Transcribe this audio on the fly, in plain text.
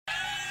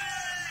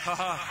Est-ce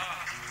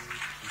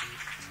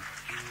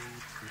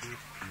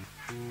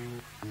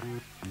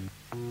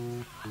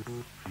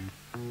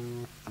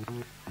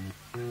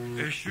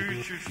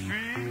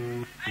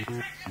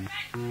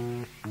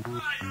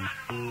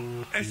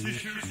que je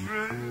suis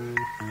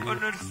on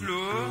the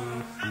floor?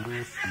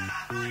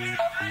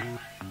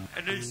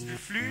 And it's the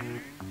floor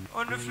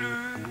on the floor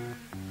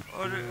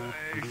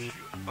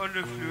on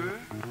the floor.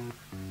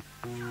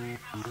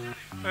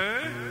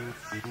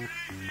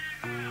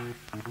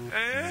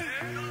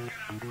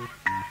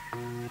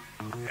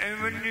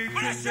 And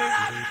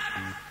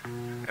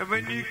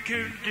when you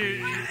come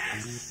down,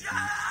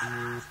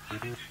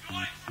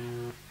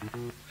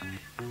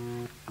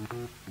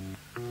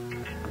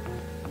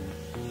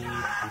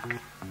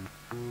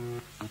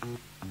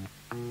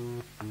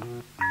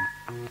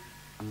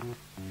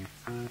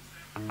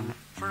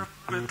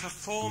 we're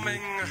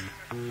performing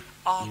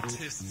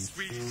artists.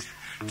 We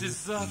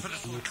deserve a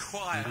little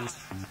quiet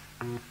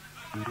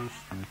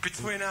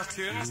between our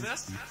tunes,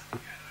 yes?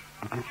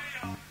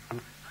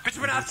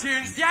 Between our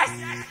tunes, yes!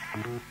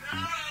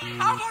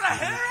 I want to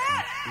hear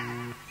it!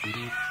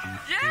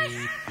 Yes!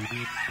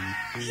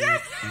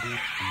 Yes!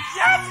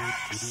 Yes!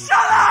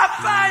 Shut up,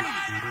 Ben!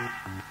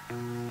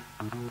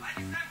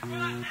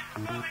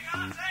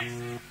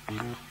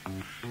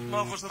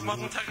 Marvels of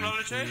modern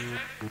technology.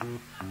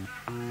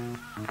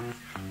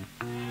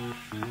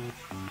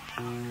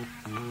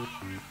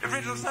 It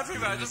riddles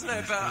everywhere, doesn't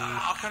it? But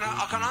I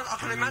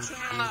can imagine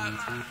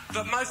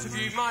that most of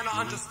you might not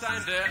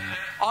understand it.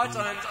 I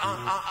don't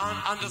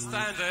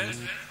understand it.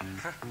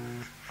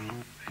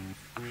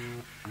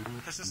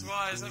 This is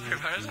wires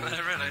everywhere, isn't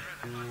there, really?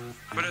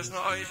 But it's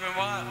not even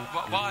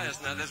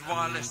wires now. There's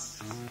wireless,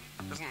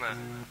 isn't there?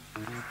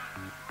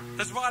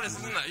 There's wireless,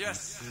 isn't there?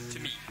 Yes, to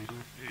me.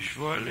 It's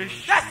wireless.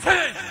 Yes, to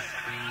me!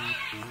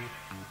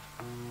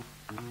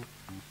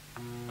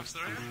 I'm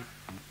sorry?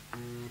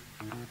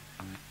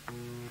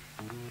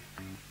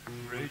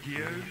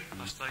 Radio.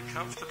 I stay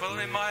comfortable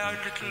in my own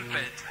little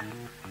bed.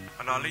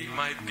 And I'll eat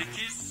my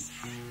bickies.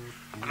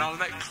 And I'll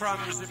make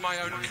crumbs in my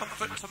own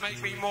comfort to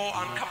make me more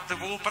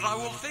uncomfortable. But I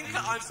will think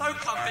that I'm so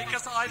comfy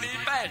because I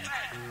need bed.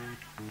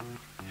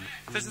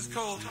 This is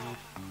called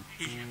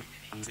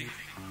eating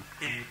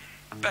in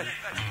bed.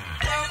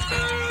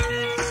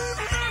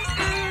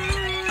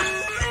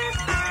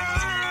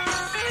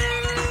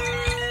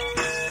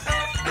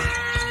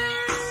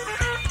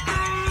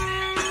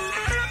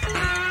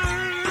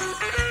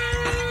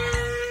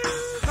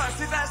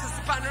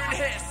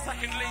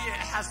 Secondly, it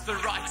has the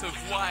right of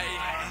way.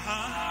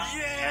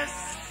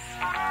 Yes!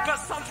 But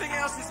something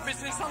else is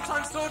missing,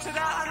 sometimes sorted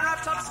out and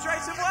wrapped up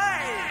straight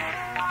away.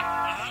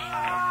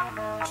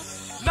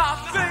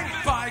 Nothing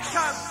by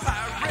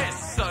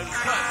comparison,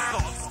 but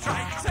not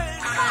straight in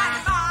my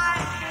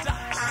mind.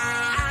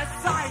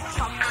 As I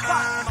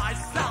comfort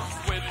myself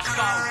with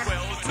the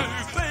will to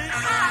be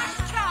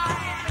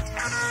mankind.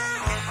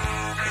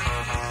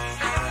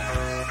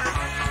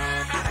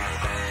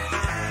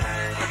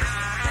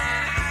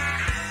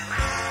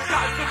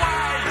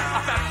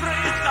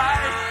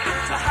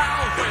 To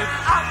hell with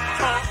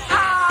Uncle I.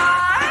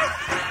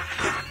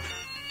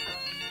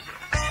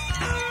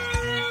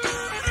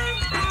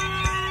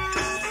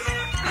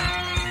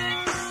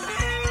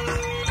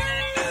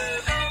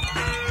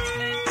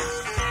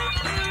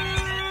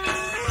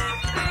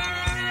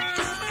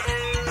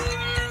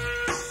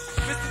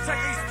 Mr.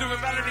 Techie's doing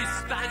melody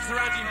stands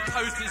around in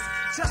poses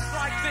just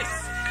like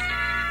this.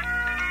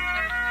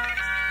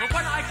 But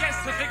when I get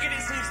so big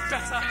it seems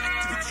better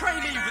to betray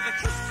me with a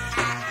kiss.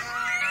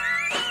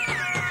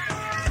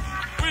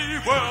 We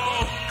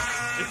will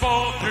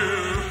inform you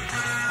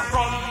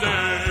from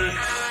day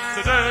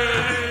to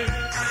day.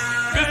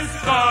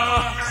 Mr.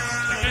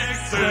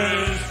 Techniques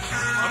is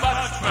a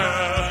much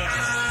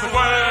better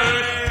way.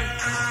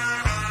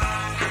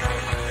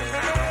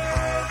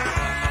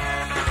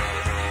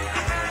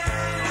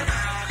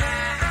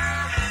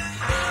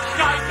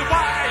 Guide the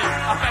way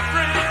of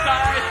every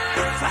day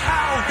to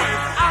hell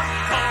with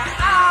Uncle I.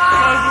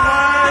 Guide the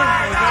way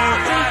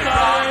of every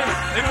day.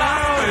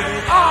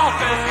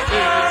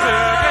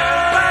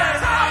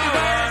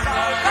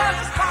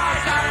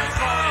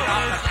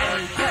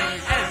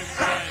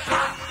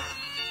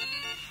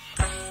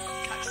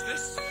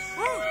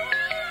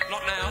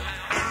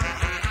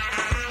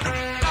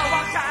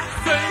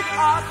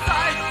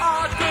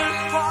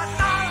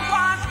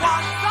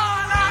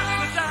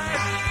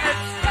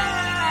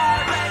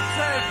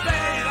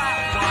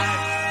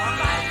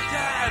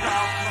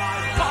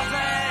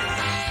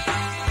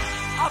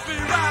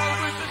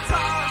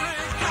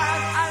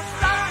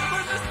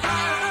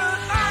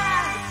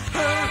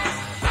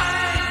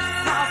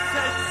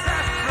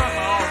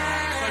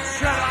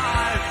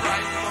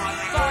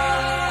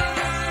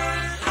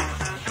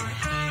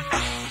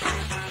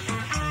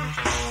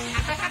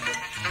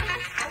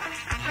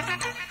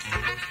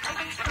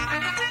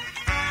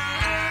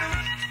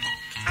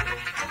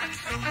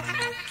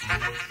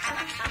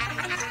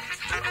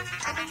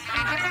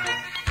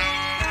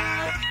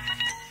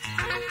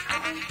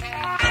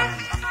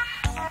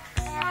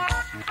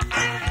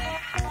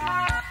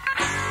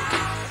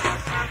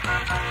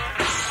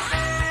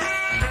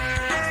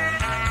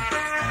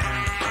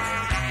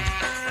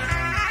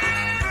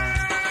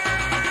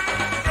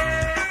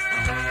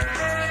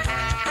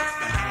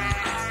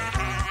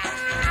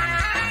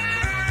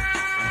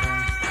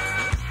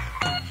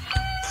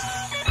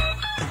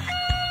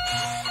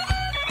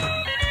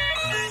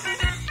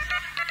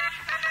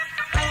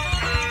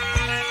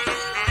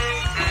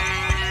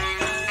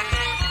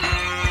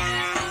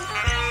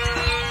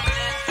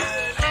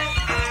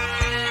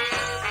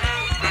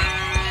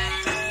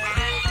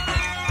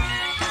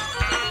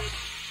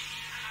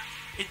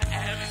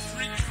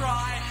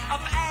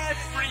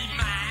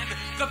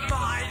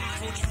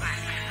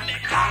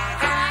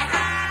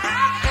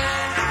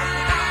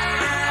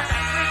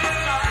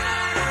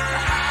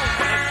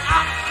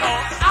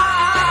 uncle.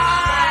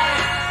 I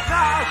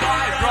know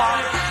I'm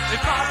wrong.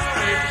 It must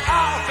be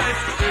all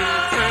this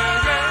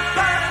interim.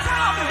 But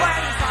tell me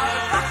when it's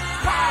over.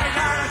 Why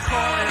now it's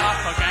calling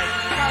up again?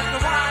 Because the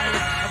way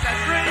of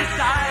every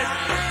day.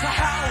 To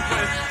hell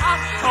with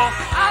uncle.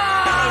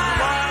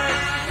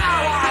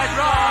 Now I'm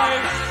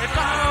wrong. It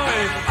must be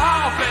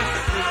all this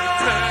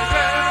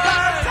interim.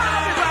 But tell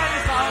me when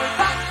it's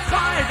over.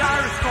 Why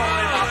now it's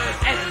calling up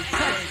again?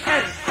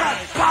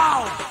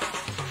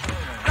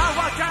 No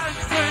one can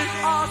see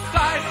or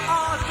say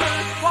or do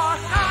what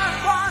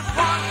everyone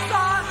wants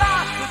or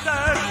not to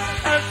do.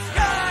 It's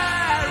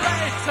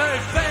scary to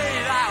be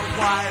that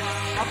way.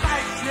 I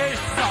make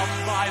use of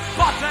my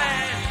body.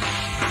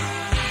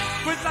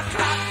 With the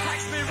clock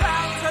takes me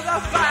round to the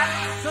back,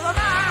 to the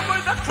man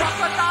with the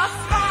crocodile